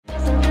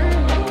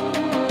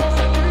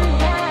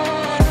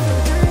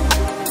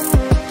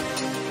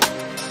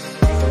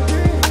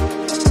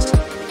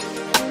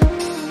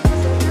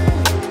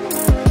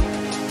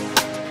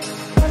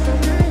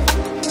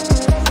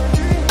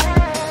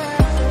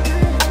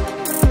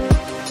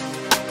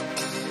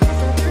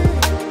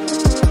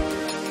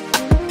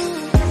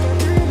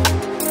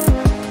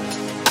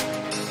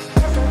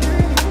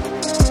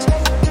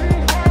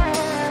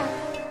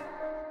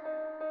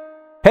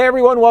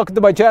welcome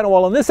to my channel.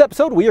 Well, in this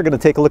episode we are going to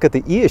take a look at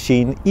the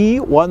Eachine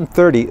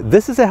E130.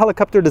 This is a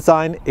helicopter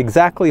design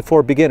exactly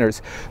for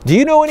beginners. Do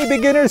you know any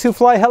beginners who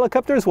fly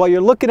helicopters? Well, you're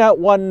looking at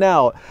one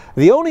now.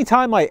 The only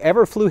time I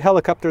ever flew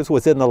helicopters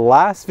was in the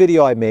last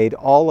video I made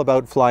all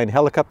about flying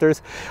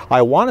helicopters.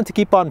 I wanted to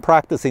keep on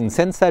practicing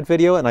since that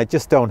video and I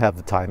just don't have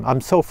the time.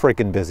 I'm so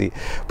freaking busy.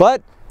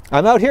 But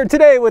I'm out here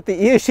today with the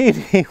Eachine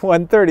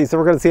E130, so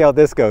we're going to see how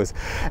this goes.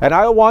 And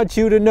I want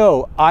you to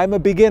know I'm a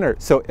beginner,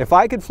 so if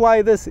I can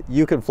fly this,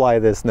 you can fly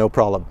this, no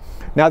problem.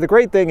 Now the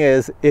great thing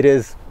is,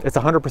 it's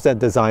 100%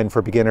 designed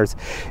for beginners.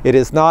 It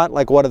is not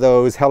like one of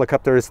those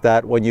helicopters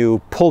that when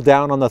you pull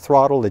down on the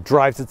throttle, it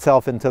drives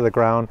itself into the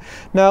ground.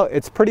 No,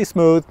 it's pretty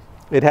smooth.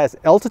 It has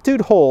altitude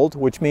hold,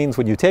 which means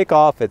when you take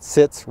off, it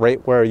sits right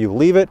where you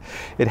leave it.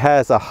 It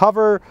has a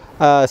hover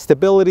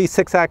stability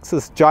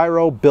 6-axis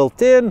gyro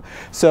built in.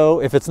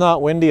 So if it's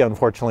not windy,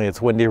 unfortunately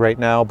it's windy right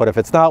now, but if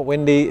it's not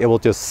windy, it will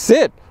just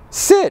sit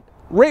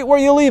right where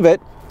you leave it.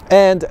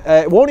 And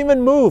it won't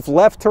even move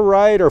left to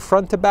right or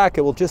front to back.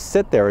 It will just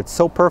sit there. It's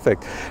so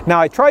perfect.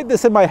 Now I tried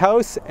this in my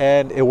house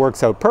and it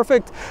works out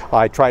perfect.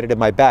 I tried it in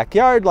my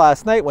backyard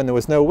last night when there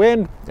was no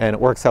wind and it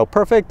works out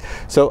perfect.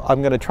 So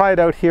I'm going to try it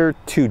out here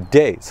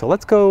today. So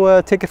let's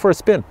go take it for a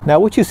spin. Now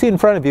what you see in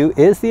front of you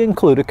is the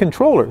included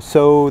controller.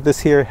 So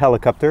this here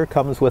helicopter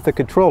comes with a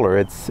controller.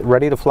 It's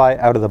ready to fly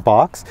out of the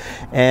box.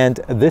 And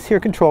this here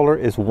controller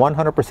is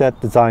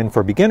 100% designed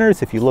for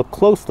beginners. If you look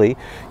closely,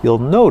 you'll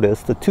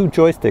notice the two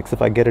joysticks,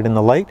 if I get it in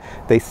the light,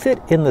 they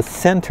sit in the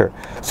center.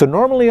 So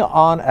normally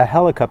on a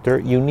helicopter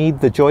you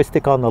need the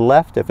joystick on the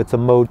left. If it's a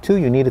mode 2,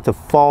 you need it to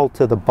fall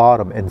to the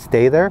bottom and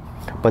stay there.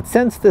 But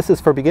since this is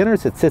for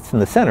beginners, it sits in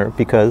the center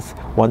because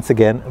once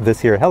again this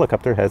here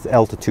helicopter has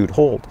altitude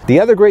hold. The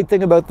other great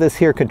thing about this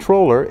here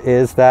controller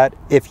is that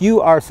if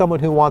you are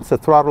someone who wants the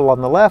throttle on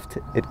the left,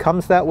 it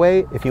comes that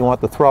way. If you want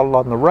the throttle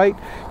on the right,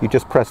 you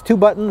just press 2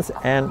 buttons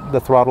and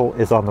the throttle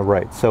is on the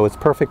right. So it's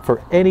perfect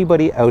for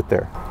anybody out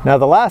there. Now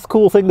the last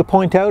cool thing to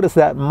point out is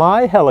that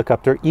my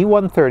helicopter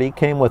E130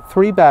 came with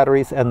 3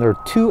 batteries and they're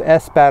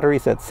 2S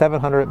batteries at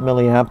 700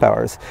 milliamp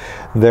hours.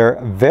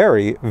 They're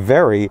very,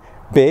 very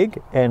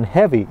big and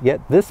heavy, yet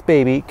this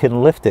baby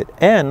can lift it.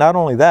 And not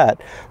only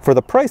that, for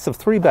the price of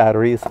 3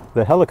 batteries,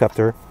 the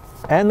helicopter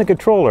and the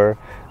controller,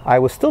 I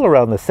was still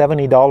around the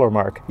 $70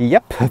 mark.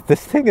 Yep,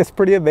 this thing is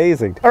pretty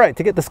amazing. All right,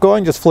 to get this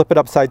going, just flip it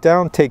upside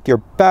down, take your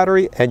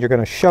battery, and you're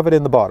gonna shove it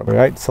in the bottom. All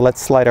right, so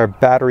let's slide our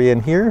battery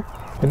in here.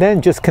 And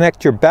then just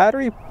connect your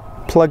battery,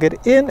 plug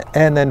it in,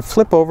 and then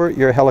flip over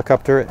your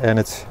helicopter and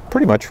it's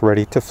pretty much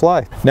ready to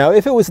fly. Now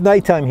if it was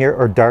nighttime here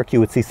or dark, you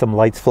would see some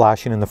lights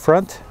flashing in the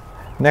front.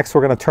 Next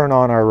we're going to turn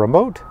on our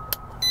remote.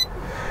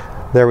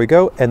 There we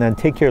go, and then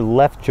take your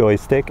left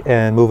joystick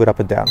and move it up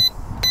and down.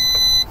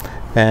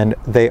 And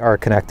they are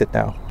connected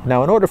now.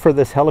 Now in order for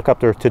this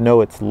helicopter to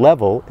know it's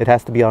level, it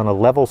has to be on a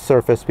level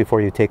surface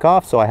before you take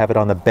off. So I have it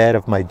on the bed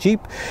of my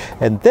Jeep.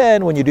 And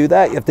then when you do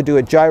that, you have to do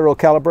a gyro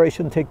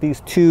calibration. Take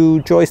these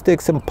 2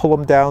 joysticks and pull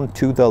them down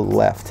to the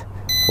left.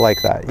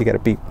 Like that. You get a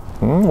beep.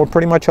 We're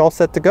pretty much all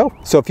set to go.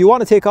 So if you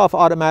want to take off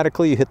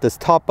automatically, you hit this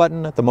top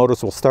button, the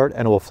motors will start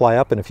and it will fly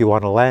up. And if you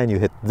want to land, you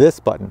hit this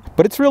button.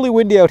 But it's really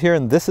windy out here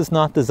and this is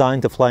not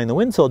designed to fly in the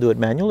wind, so I'll do it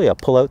manually. I'll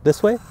pull out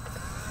this way.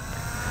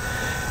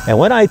 And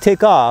when I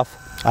take off,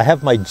 I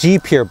have my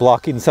Jeep here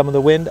blocking some of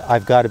the wind.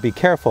 I've got to be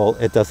careful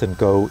it doesn't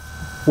go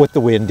with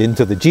the wind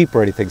into the Jeep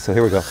or anything. So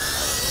here we go.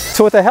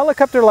 So with a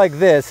helicopter like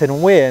this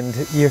and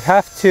wind, you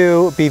have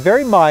to be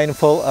very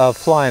mindful of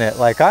flying it.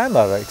 Like I'm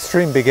an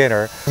extreme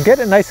beginner. I'm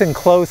getting nice and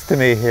close to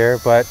me here,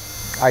 but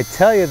I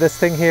tell you this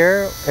thing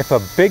here, if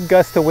a big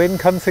gust of wind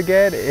comes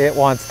again, it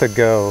wants to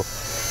go.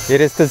 It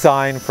is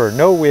designed for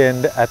no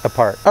wind at the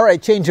park. All right,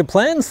 change of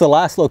plans. The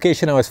last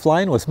location I was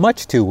flying was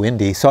much too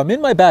windy. So I'm in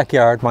my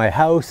backyard. My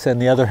house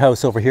and the other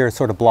house over here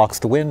sort of blocks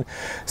the wind.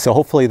 So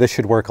hopefully this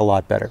should work a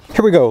lot better.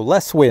 Here we go,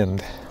 less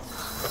wind.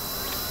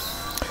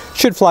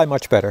 Should fly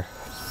much better.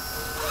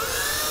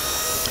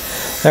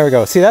 There we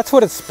go. See, that's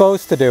what it's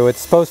supposed to do. It's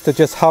supposed to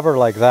just hover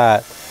like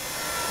that.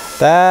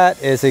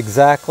 That is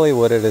exactly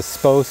what it is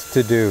supposed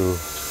to do.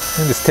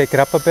 And just take it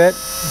up a bit.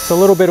 It's a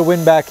little bit of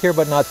wind back here,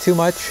 but not too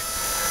much.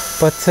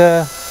 But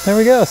there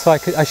we go. So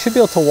I should be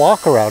able to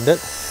walk around it.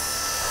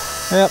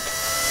 Yep.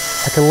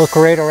 I can look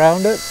right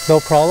around it, no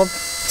problem.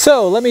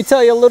 So let me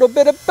tell you a little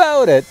bit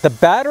about it. The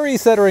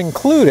batteries that are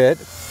included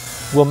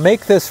will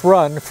make this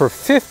run for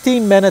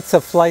 15 minutes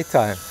of flight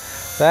time.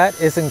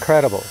 That is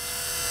incredible.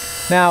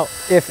 Now,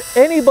 if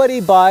anybody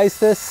buys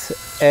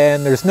this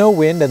and there's no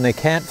wind and they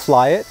can't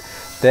fly it,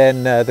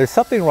 then there's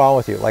something wrong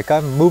with you. Like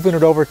I'm moving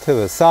it over to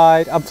the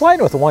side. I'm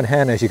flying with one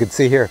hand, as you can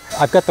see here.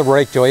 I've got the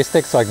right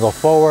joystick so I can go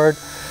forward.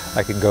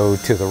 I can go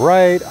to the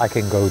right, I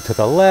can go to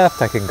the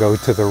left, I can go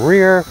to the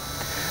rear.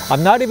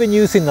 I'm not even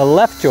using the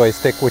left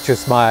joystick, which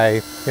is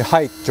my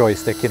height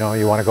joystick. You know,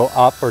 you want to go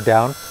up or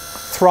down.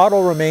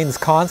 Throttle remains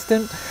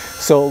constant,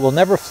 so it will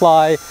never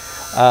fly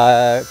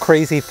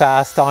crazy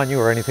fast on you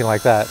or anything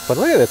like that. But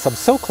look at this, I'm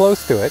so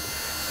close to it.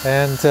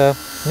 And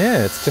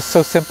yeah, it's just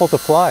so simple to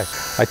fly.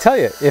 I tell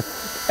you,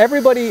 if if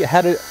everybody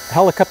had a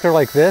helicopter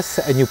like this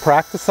and you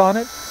practice on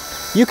it,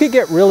 you could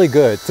get really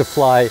good to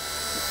fly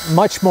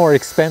much more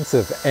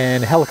expensive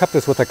and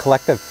helicopters with a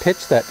collective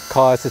pitch that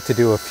cause it to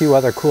do a few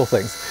other cool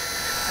things.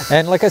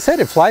 And like I said,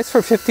 it flies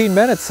for 15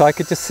 minutes, so I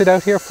could just sit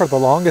out here for the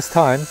longest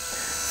time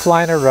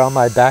flying around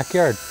my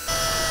backyard.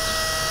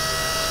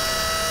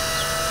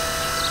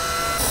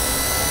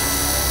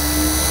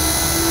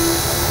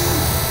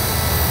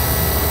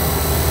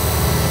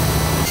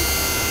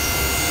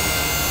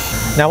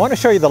 Now I want to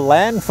show you the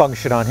land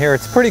function on here.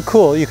 It's pretty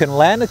cool. You can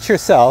land it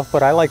yourself,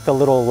 but I like the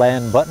little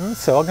land button,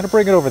 so I'm going to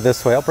bring it over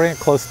this way. I'll bring it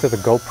close to the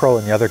GoPro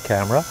and the other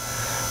camera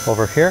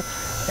over here.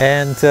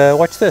 And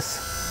watch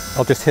this.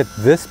 I'll just hit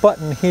this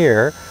button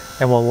here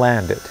and we'll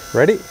land it.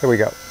 Ready? Here we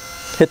go.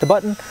 Hit the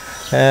button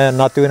and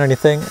not doing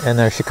anything, and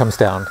there she comes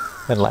down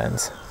and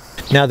lands.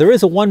 Now there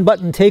is a one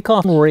button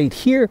takeoff right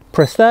here.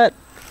 Press that.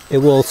 It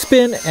will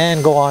spin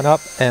and go on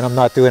up, and I'm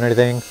not doing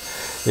anything.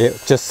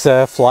 It just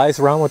flies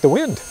around with the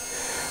wind.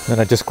 Then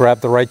I just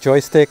grab the right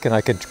joystick and I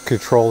can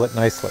control it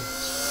nicely.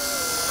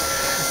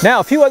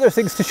 Now a few other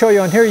things to show you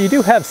on here. You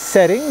do have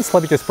settings.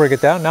 Let me just bring it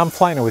down. Now I'm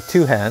flying it with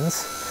two hands.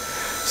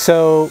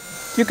 So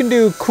you can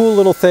do cool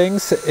little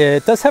things.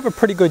 It does have a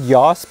pretty good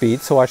yaw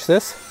speed, so watch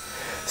this.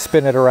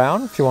 Spin it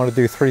around if you want to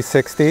do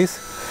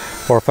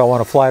 360s, or if I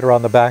want to fly it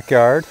around the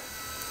backyard,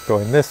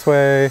 going this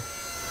way,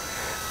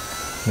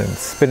 then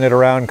spin it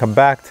around and come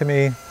back to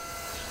me.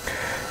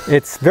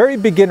 It's very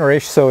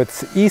beginnerish, so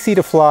it's easy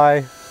to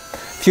fly.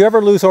 If you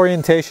ever lose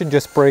orientation,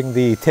 just bring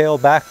the tail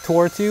back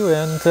towards you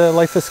and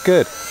life is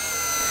good.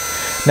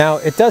 Now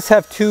it does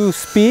have two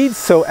speeds,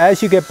 so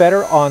as you get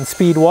better on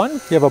speed 1, you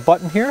have a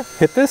button here,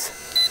 hit this,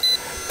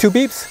 2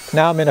 beeps.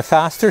 Now I'm in a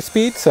faster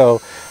speed, so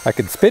I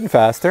can spin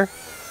faster.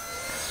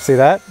 See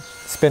that?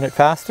 Spin it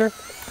faster.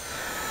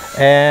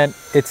 And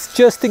it's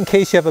just in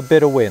case you have a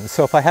bit of wind.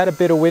 So if I had a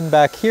bit of wind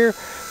back here,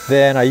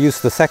 then I use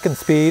the second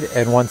speed,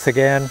 and once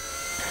again,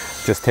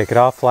 just take it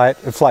off, fly it.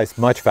 It flies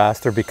much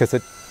faster because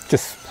it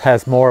just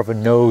has more of a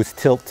nose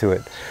tilt to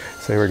it.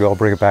 So here we go, I'll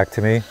bring it back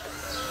to me.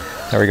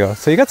 There we go.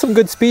 So you got some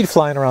good speed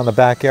flying around the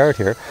backyard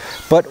here.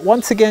 But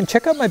once again,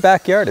 check out my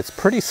backyard. It's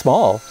pretty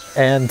small,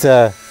 and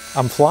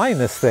I'm flying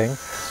this thing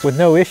with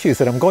no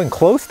issues, and I'm going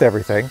close to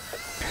everything.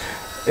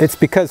 It's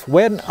because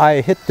when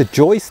I hit the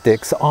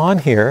joysticks on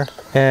here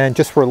and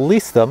just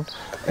release them,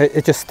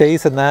 it just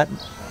stays in that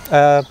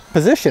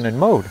position and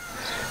mode.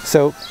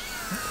 So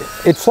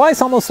it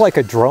flies almost like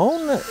a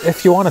drone,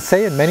 if you want to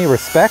say, in many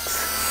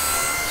respects.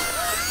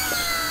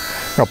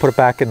 I'll put it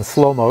back in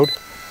slow mode.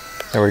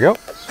 There we go.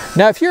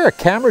 Now if you're a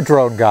camera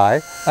drone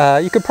guy,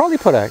 you could probably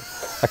put a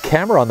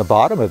camera on the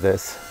bottom of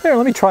this. There,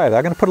 let me try it.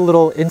 I'm going to put a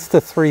little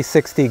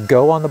Insta360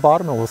 Go on the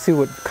bottom, and we'll see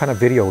what kind of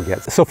video we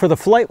get. So for the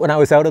flight when I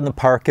was out in the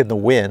park in the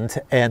wind,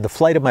 and the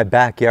flight in my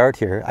backyard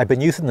here, I've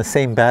been using the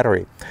same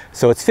battery.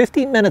 So it's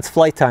 15 minutes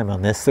flight time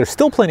on this. There's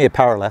still plenty of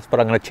power left, but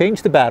I'm going to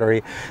change the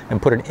battery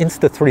and put an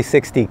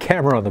Insta360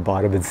 camera on the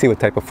bottom and see what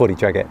type of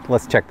footage I get.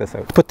 Let's check this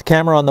out. Put the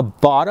camera on the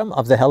bottom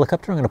of the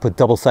helicopter. I'm going to put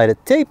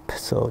double-sided tape,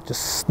 so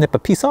just snip a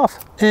piece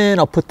off. And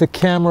I'll put the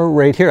camera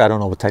right here. I don't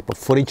know what type of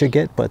footage I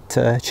get, but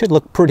it should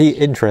look pretty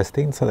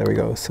interesting. So there we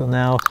go. So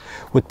now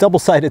with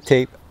double-sided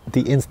tape,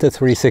 the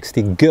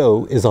Insta360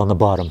 Go is on the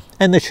bottom,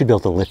 and this should be able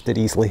to lift it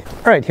easily.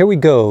 All right, here we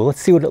go. Let's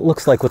see what it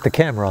looks like with the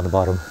camera on the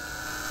bottom.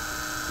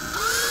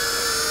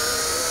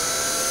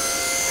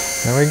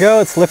 There we go.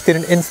 It's lifting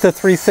an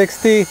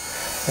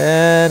Insta360,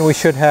 and we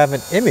should have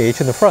an image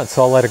in the front.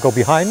 So I'll let it go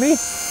behind me,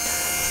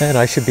 and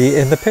I should be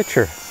in the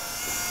picture.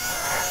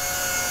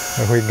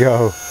 There we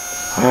go.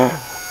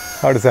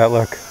 How does that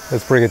look?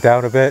 Let's bring it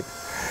down a bit,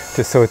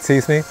 just so it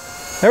sees me.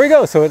 There we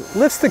go, so it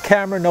lifts the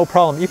camera, no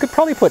problem. You could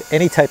probably put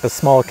any type of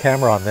small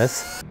camera on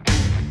this.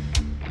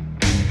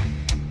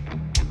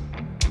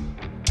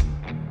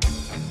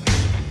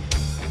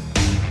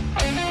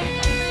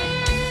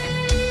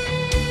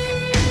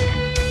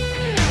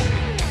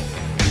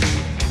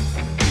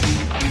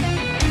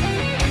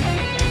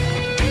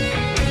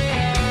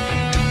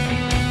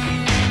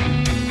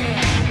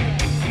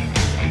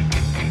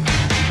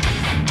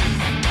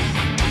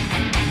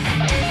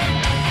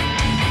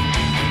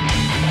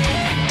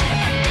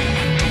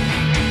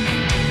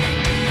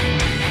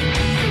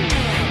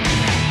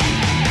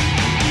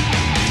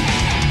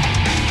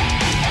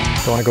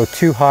 Don't want to go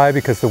too high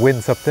because the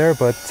wind's up there,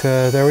 but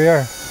there we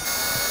are.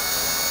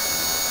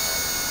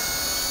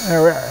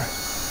 There we are.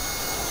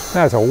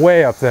 That's a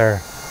way up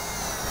there.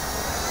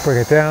 Bring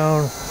it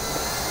down.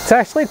 It's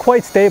actually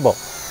quite stable.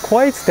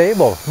 Quite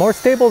stable. More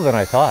stable than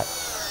I thought.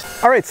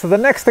 All right, so the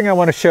next thing I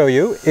want to show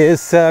you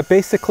is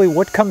basically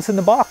what comes in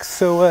the box.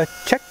 So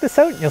check this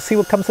out and you'll see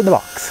what comes in the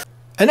box.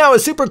 And now a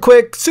super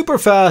quick, super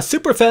fast,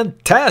 super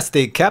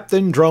fantastic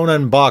Captain Drone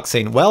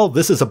unboxing. Well,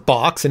 this is a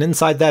box, and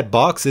inside that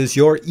box is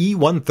your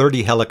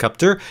E130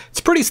 helicopter.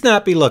 It's pretty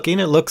snappy looking.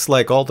 It looks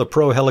like all the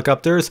Pro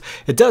helicopters.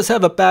 It does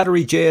have a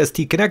battery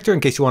JST connector in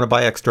case you want to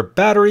buy extra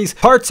batteries.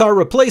 Parts are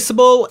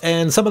replaceable,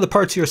 and some of the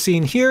parts you're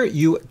seeing here,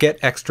 you get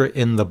extra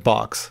in the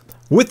box.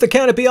 With the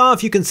canopy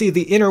off, you can see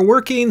the inner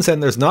workings,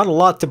 and there's not a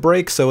lot to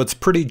break, so it's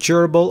pretty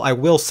durable. I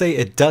will say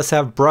it does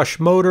have brush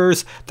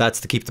motors. That's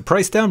to keep the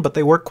price down, but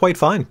they work quite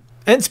fine.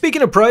 And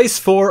speaking of price,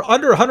 for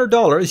under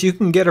 $100, you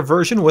can get a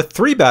version with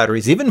 3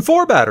 batteries, even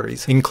 4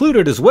 batteries.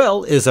 Included as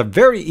well is a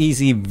very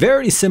easy,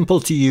 very simple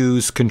to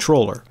use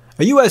controller.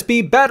 A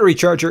USB battery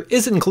charger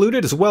is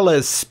included, as well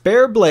as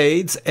spare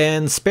blades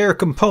and spare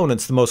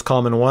components. The most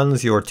common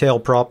ones, your tail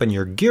prop and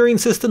your gearing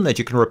system that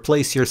you can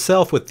replace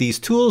yourself with these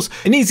tools.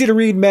 An easy to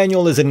read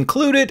manual is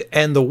included,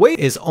 and the weight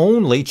is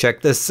only,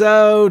 check this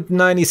out,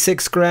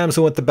 96 grams,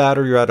 and with the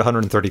battery you're at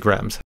 130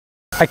 grams.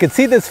 I could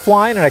see this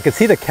flying, and I could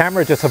see the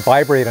camera just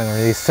vibrate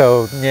underneath,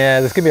 so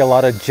yeah, there's gonna be a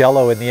lot of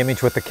jello in the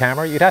image with the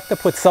camera. You'd have to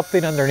put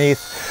something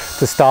underneath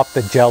to stop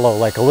the jello,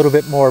 like a little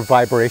bit more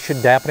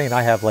vibration dampening.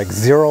 I have like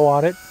 0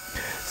 on it,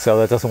 so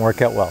that doesn't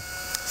work out well.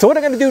 So what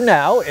I'm gonna do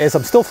now is,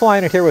 I'm still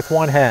flying it here with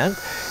one hand,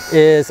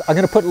 is I'm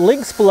gonna put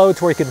links below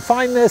to where you can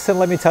find this, and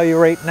let me tell you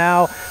right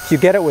now, if you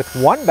get it with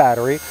 1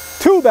 battery,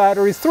 2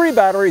 batteries, 3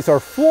 batteries, or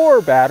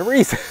 4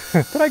 batteries,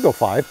 did I go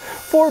 5?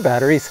 4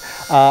 batteries,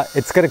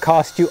 it's gonna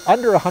cost you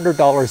under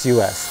 $100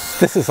 US.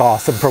 This is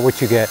awesome for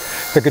what you get.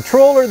 The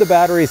controller, the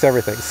batteries,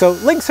 everything. So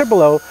links are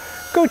below.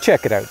 Go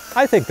check it out.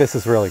 I think this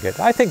is really good.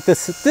 I think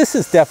this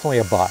is definitely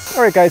a buy.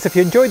 All right, guys, if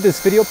you enjoyed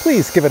this video,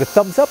 please give it a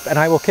thumbs up, and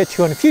I will catch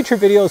you on future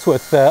videos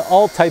with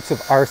all types of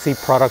RC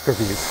product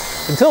reviews.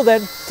 Until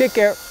then, take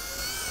care.